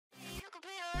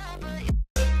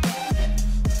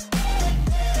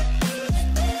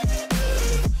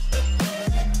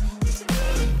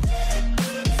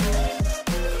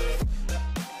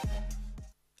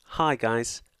Hi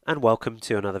guys, and welcome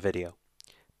to another video.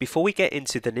 Before we get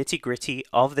into the nitty-gritty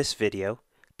of this video,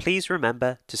 please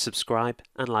remember to subscribe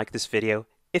and like this video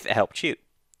if it helped you.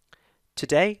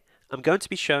 Today, I'm going to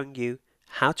be showing you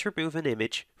how to remove an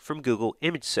image from Google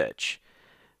Image Search.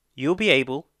 You'll be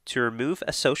able to remove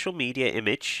a social media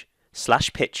image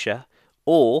 / picture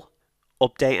or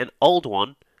update an old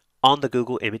one on the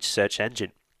Google Image Search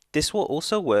engine. This will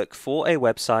also work for a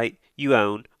website you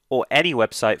own or any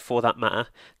website for that matter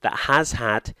that has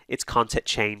had its content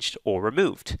changed or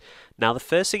removed. Now the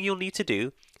first thing you'll need to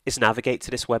do is navigate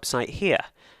to this website here,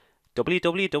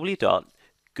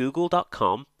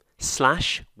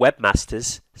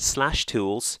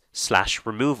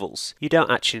 www.google.com/webmasters/tools/removals. You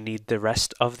don't actually need the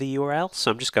rest of the URL,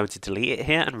 so I'm just going to delete it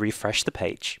here and refresh the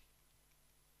page.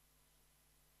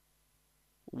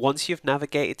 Once you've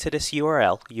navigated to this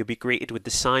URL, you'll be greeted with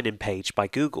the sign-in page by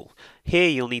Google. Here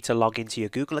you'll need to log into your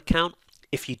Google account.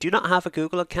 If you do not have a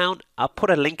Google account, I'll put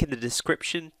a link in the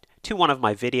description to one of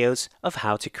my videos of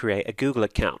how to create a Google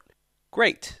account.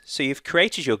 Great, so you've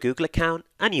created your Google account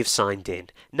and you've signed in.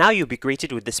 Now you'll be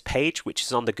greeted with this page which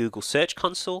is on the Google Search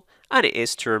Console, and it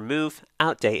is to remove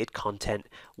outdated content,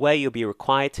 where you'll be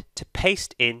required to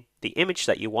paste in the image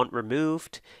that you want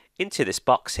removed into this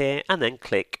box here and then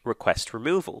click request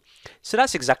removal. So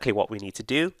that's exactly what we need to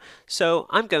do. So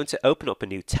I'm going to open up a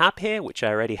new tab here which I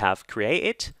already have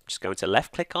created. I'm just going to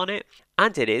left click on it,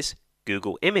 and it is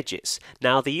Google Images.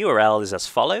 Now the URL is as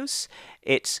follows.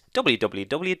 It's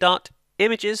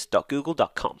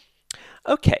www.images.google.com.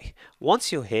 Okay,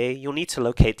 once you're here, you'll need to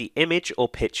locate the image or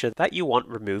picture that you want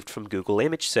removed from Google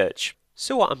Image Search.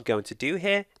 So what I'm going to do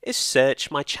here is search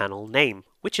my channel name,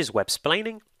 which is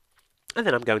Websplaining, and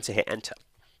then I'm going to hit enter.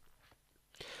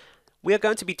 We are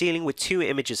going to be dealing with two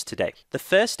images today. The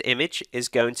first image is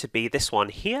going to be this one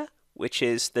here, which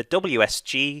is the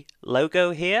WSG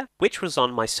logo here, which was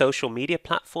on my social media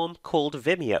platform called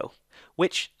Vimeo,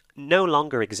 which no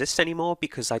longer exists anymore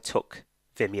because I took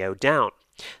Vimeo down.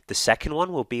 The second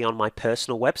one will be on my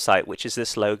personal website, which is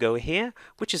this logo here,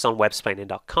 which is on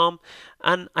websplaining.com,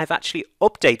 and I've actually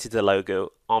updated the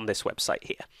logo on this website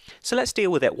here. So let's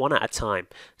deal with it one at a time.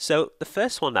 So the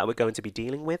first one that we're going to be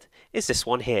dealing with is this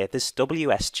one here, this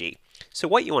WSG. So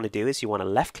what you want to do is you want to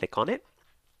left click on it,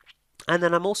 and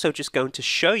then I'm also just going to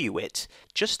show you it,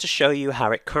 just to show you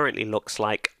how it currently looks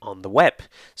like on the web.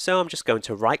 So I'm just going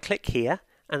to right click here,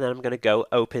 and then I'm going to go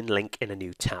open link in a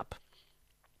new tab.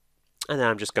 And then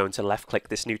I'm just going to left click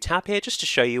this new tab here just to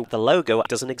show you the logo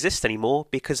doesn't exist anymore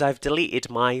because I've deleted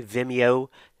my Vimeo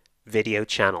video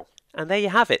channel. And there you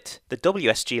have it. The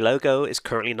WSG logo is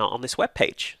currently not on this web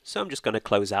page. So I'm just going to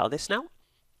close out of this now.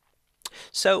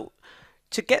 So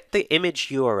to get the image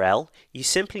URL, you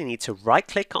simply need to right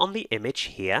click on the image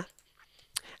here.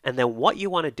 And then what you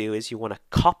want to do is you want to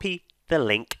copy the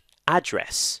link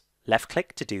address. Left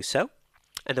click to do so.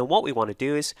 And then what we want to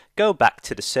do is go back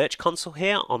to the Search Console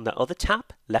here on the other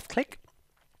tab, left click.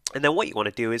 And then what you want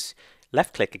to do is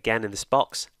left click again in this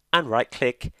box and right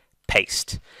click,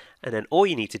 paste. And then all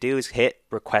you need to do is hit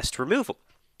request removal.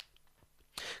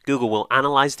 Google will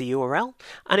analyze the URL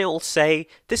and it will say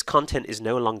this content is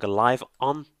no longer live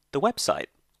on the website,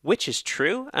 which is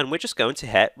true, and we're just going to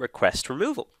hit request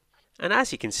removal. And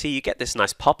as you can see, you get this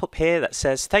nice pop-up here that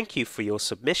says, thank you for your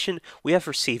submission. We have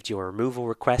received your removal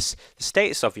request. The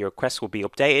status of your request will be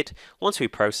updated once we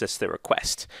process the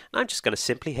request. And I'm just going to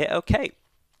simply hit OK.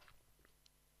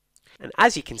 And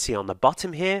as you can see on the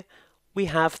bottom here, we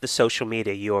have the social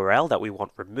media URL that we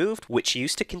want removed, which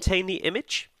used to contain the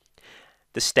image.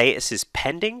 The status is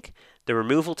pending. The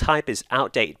removal type is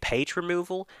outdated page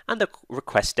removal, and the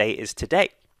request date is today.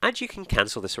 And you can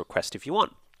cancel this request if you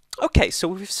want. Okay, so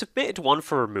we've submitted one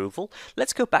for removal.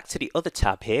 Let's go back to the other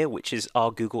tab here, which is our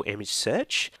Google Image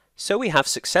Search. So we have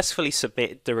successfully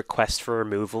submitted the request for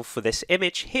removal for this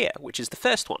image here, which is the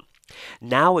first one.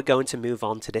 Now we're going to move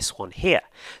on to this one here.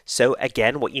 So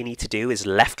again, what you need to do is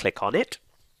left click on it.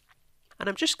 And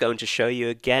I'm just going to show you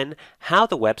again how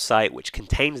the website which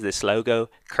contains this logo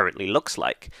currently looks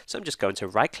like. So I'm just going to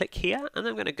right click here and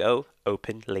I'm going to go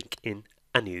open link in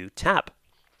a new tab.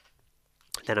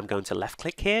 Then I'm going to left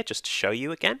click here just to show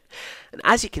you again. And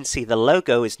as you can see, the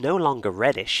logo is no longer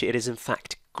reddish. It is in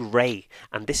fact grey.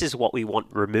 And this is what we want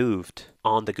removed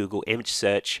on the Google Image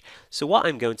Search. So what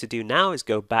I'm going to do now is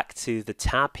go back to the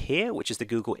tab here, which is the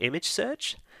Google Image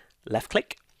Search. Left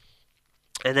click.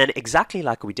 And then exactly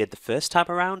like we did the first tab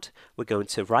around, we're going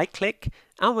to right click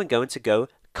and we're going to go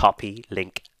copy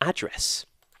link address.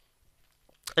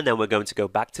 And then we're going to go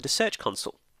back to the Search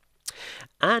Console.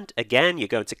 And again, you're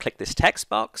going to click this text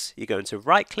box, you're going to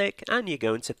right click and you're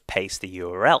going to paste the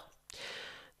URL.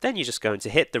 Then you're just going to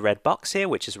hit the red box here,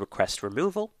 which is request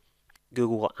removal.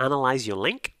 Google will analyze your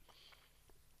link.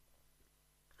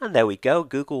 And there we go.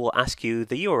 Google will ask you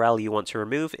the URL you want to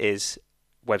remove is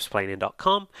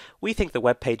websplaining.com. We think the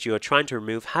web page you are trying to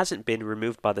remove hasn't been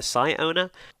removed by the site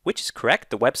owner, which is correct.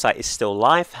 The website is still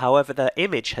live. However, the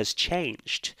image has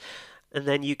changed. And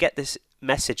then you get this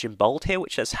message in bold here,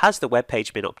 which says, has the web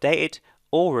page been updated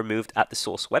or removed at the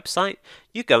source website?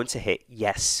 You're going to hit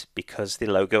yes, because the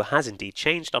logo has indeed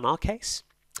changed on our case.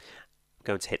 I'm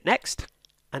going to hit next.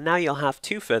 And now you'll have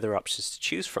two further options to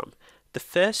choose from. The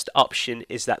first option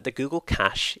is that the Google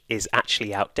cache is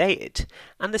actually outdated,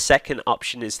 and the second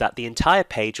option is that the entire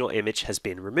page or image has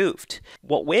been removed.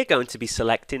 What we're going to be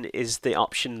selecting is the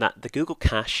option that the Google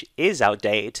cache is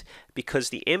outdated because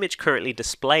the image currently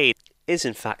displayed is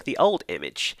in fact the old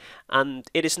image, and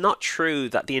it is not true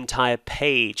that the entire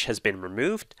page has been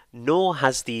removed, nor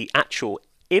has the actual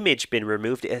image been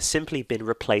removed. It has simply been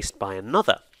replaced by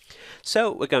another.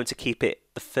 So we're going to keep it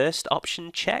the first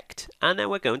option checked, and then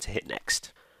we're going to hit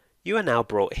next. You are now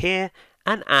brought here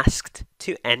and asked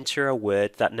to enter a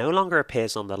word that no longer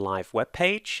appears on the live web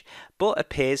page, but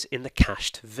appears in the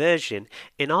cached version.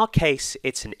 In our case,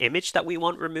 it's an image that we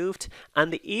want removed,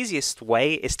 and the easiest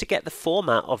way is to get the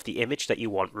format of the image that you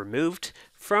want removed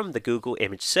from the Google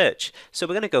image search. So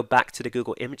we're going to go back to the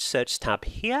Google image search tab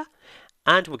here,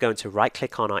 and we're going to right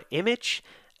click on our image,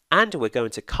 and we're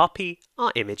going to copy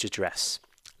our image address.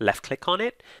 Left click on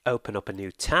it, open up a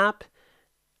new tab,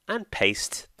 and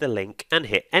paste the link and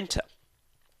hit enter.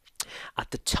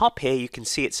 At the top here you can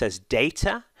see it says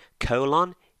data,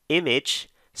 image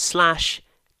 /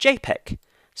 JPEG.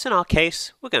 So in our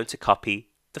case we're going to copy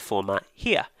the format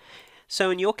here.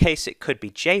 So in your case it could be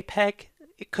JPEG,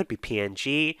 it could be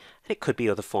PNG, and it could be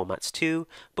other formats too,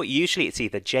 but usually it's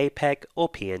either JPEG or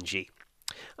PNG.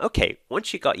 Okay,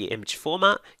 once you got your image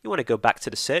format, you want to go back to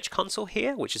the search console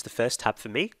here, which is the first tab for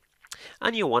me,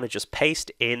 and you want to just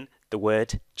paste in the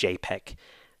word JPEG.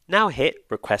 Now hit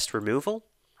request removal.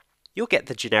 You'll get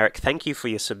the generic thank you for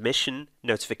your submission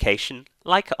notification,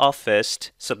 like our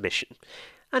first submission,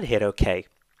 and hit OK.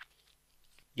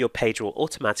 Your page will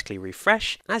automatically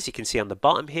refresh. As you can see on the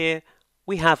bottom here,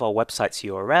 we have our website's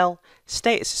URL,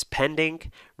 status is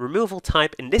pending, removal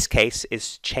type in this case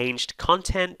is changed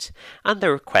content, and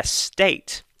the request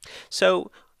date.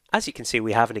 So as you can see,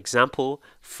 we have an example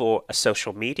for a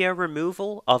social media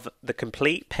removal of the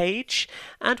complete page,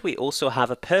 and we also have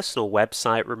a personal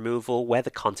website removal where the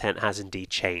content has indeed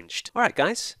changed. Alright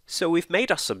guys, so we've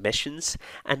made our submissions,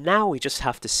 and now we just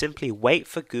have to simply wait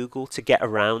for Google to get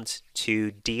around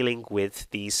to dealing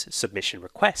with these submission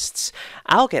requests.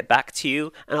 I'll get back to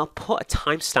you, and I'll put a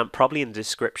timestamp probably in the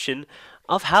description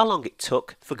of how long it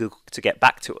took for Google to get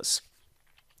back to us.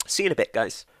 See you in a bit,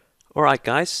 guys. Alright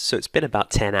guys, so it's been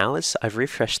about 10 hours. I've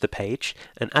refreshed the page,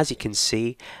 and as you can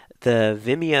see, the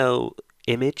Vimeo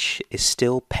image is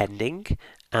still pending,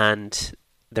 and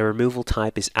the removal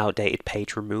type is outdated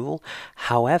page removal.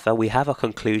 However, we have a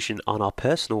conclusion on our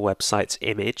personal website's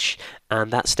image,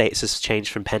 and that status has changed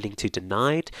from pending to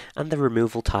denied, and the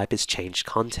removal type is changed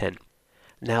content.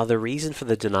 Now the reason for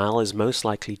the denial is most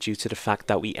likely due to the fact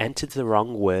that we entered the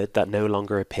wrong word that no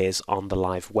longer appears on the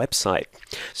live website.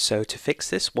 So to fix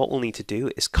this, what we'll need to do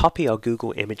is copy our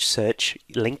Google image search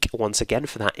link once again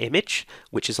for that image,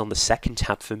 which is on the second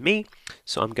tab for me.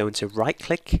 So I'm going to right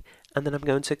click, and then I'm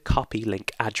going to copy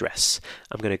link address.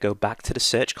 I'm going to go back to the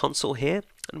search console here,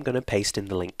 and I'm going to paste in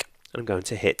the link. I'm going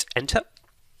to hit enter.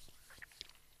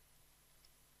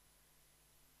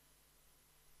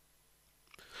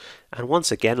 And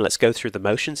once again, let's go through the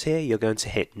motions here. You're going to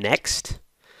hit next,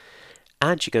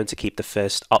 and you're going to keep the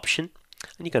first option,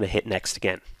 and you're going to hit next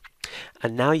again.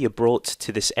 And now you're brought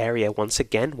to this area once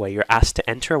again where you're asked to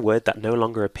enter a word that no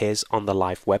longer appears on the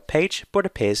live web page, but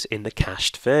appears in the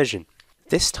cached version.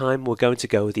 This time we're going to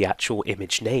go with the actual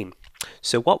image name.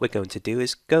 So what we're going to do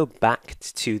is go back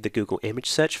to the Google image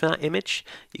search for that image.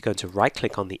 You're going to right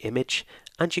click on the image,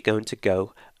 and you're going to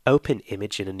go Open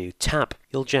Image in a new tab.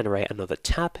 You'll generate another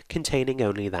tab containing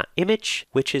only that image,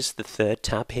 which is the third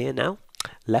tab here now.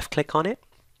 Left click on it.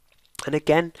 And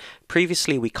again,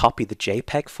 previously we copied the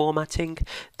JPEG formatting.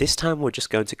 This time we're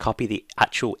just going to copy the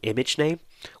actual image name,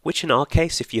 which in our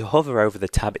case, if you hover over the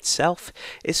tab itself,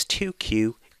 is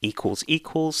 2q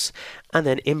 ==, and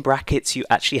then in brackets you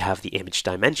actually have the image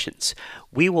dimensions.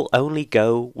 We will only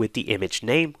go with the image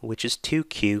name, which is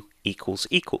 2q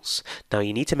 ==. Now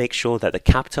you need to make sure that the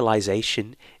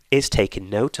capitalization is taken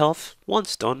note of.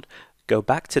 Once done, go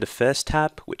back to the first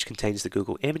tab, which contains the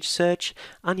Google image search,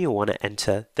 and you'll want to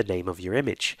enter the name of your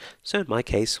image. So in my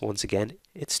case, once again,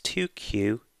 it's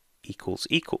 2q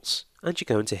 ==. and you're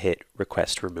going to hit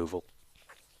request removal.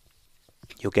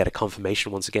 You'll get a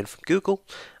confirmation once again from Google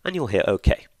and you'll hit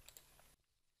OK.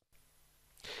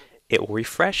 It will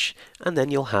refresh and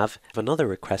then you'll have another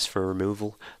request for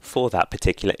removal for that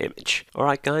particular image.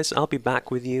 Alright guys, I'll be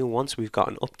back with you once we've got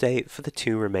an update for the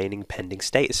 2 remaining pending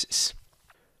statuses.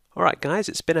 Alright guys,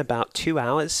 it's been about 2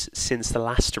 hours since the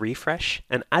last refresh,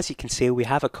 and as you can see we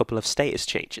have a couple of status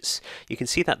changes. You can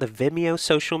see that the Vimeo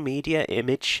social media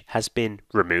image has been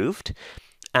removed,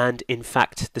 and in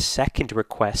fact the second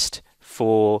request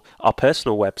for our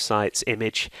personal website's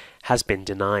image has been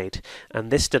denied,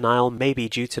 and this denial may be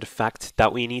due to the fact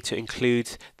that we need to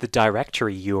include the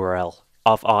directory URL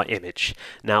of our image.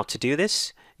 Now to do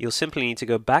this, you'll simply need to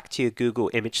go back to your Google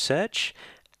image search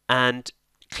and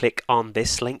click on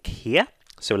this link here,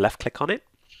 so left click on it,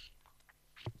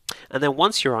 and then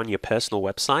once you're on your personal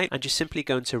website, and you're simply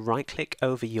going to right click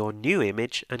over your new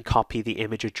image and copy the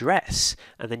image address,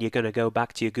 and then you're going to go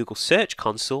back to your Google Search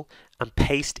Console and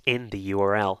paste in the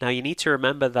URL. Now you need to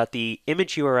remember that the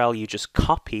image URL you just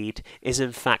copied is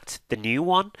in fact the new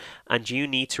one, and you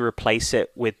need to replace it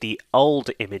with the old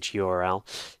image URL.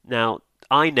 Now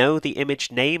I know the image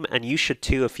name, and you should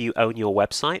too if you own your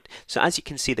website. So as you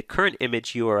can see, the current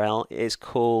image URL is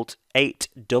called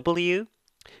 8w.png.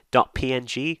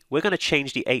 We're going to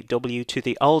change the 8w to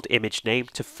the old image name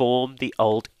to form the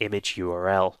old image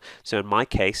URL. So in my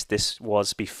case, this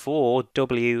was before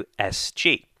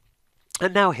WSG.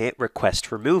 And now hit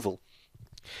request removal.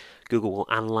 Google will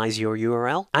analyze your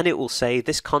URL and it will say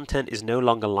this content is no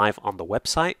longer live on the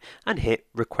website, and hit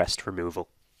request removal.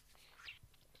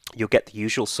 You'll get the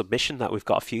usual submission that we've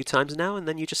got a few times now, and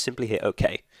then you just simply hit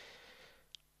OK.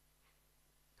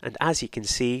 And as you can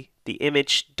see, the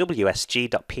image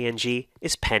wsg.png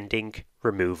is pending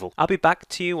removal. I'll be back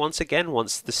to you once again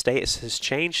once the status has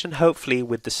changed, and hopefully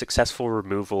with the successful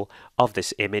removal of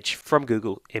this image from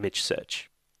Google Image Search.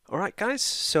 Alright guys,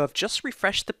 so I've just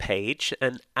refreshed the page,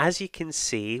 and as you can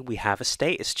see we have a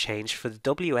status change for the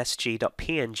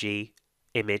wsg.png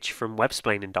image from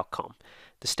websplaining.com.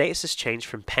 The status has changed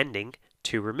from pending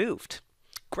to removed.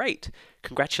 Great!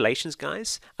 Congratulations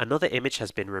guys, another image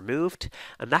has been removed,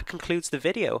 and that concludes the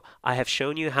video. I have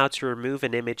shown you how to remove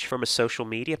an image from a social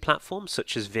media platform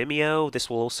such as Vimeo. This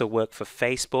will also work for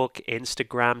Facebook,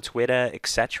 Instagram, Twitter,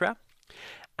 etc.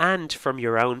 And from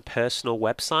your own personal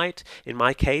website, in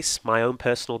my case, my own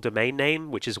personal domain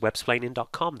name, which is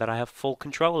websplaining.com, that I have full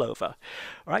control over.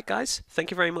 Alright guys,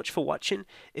 thank you very much for watching.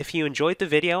 If you enjoyed the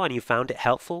video and you found it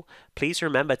helpful, please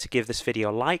remember to give this video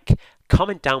a like,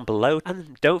 comment down below,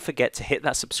 and don't forget to hit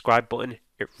that subscribe button.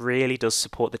 It really does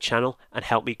support the channel and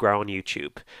help me grow on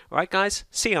YouTube. Alright guys,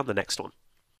 see you on the next one.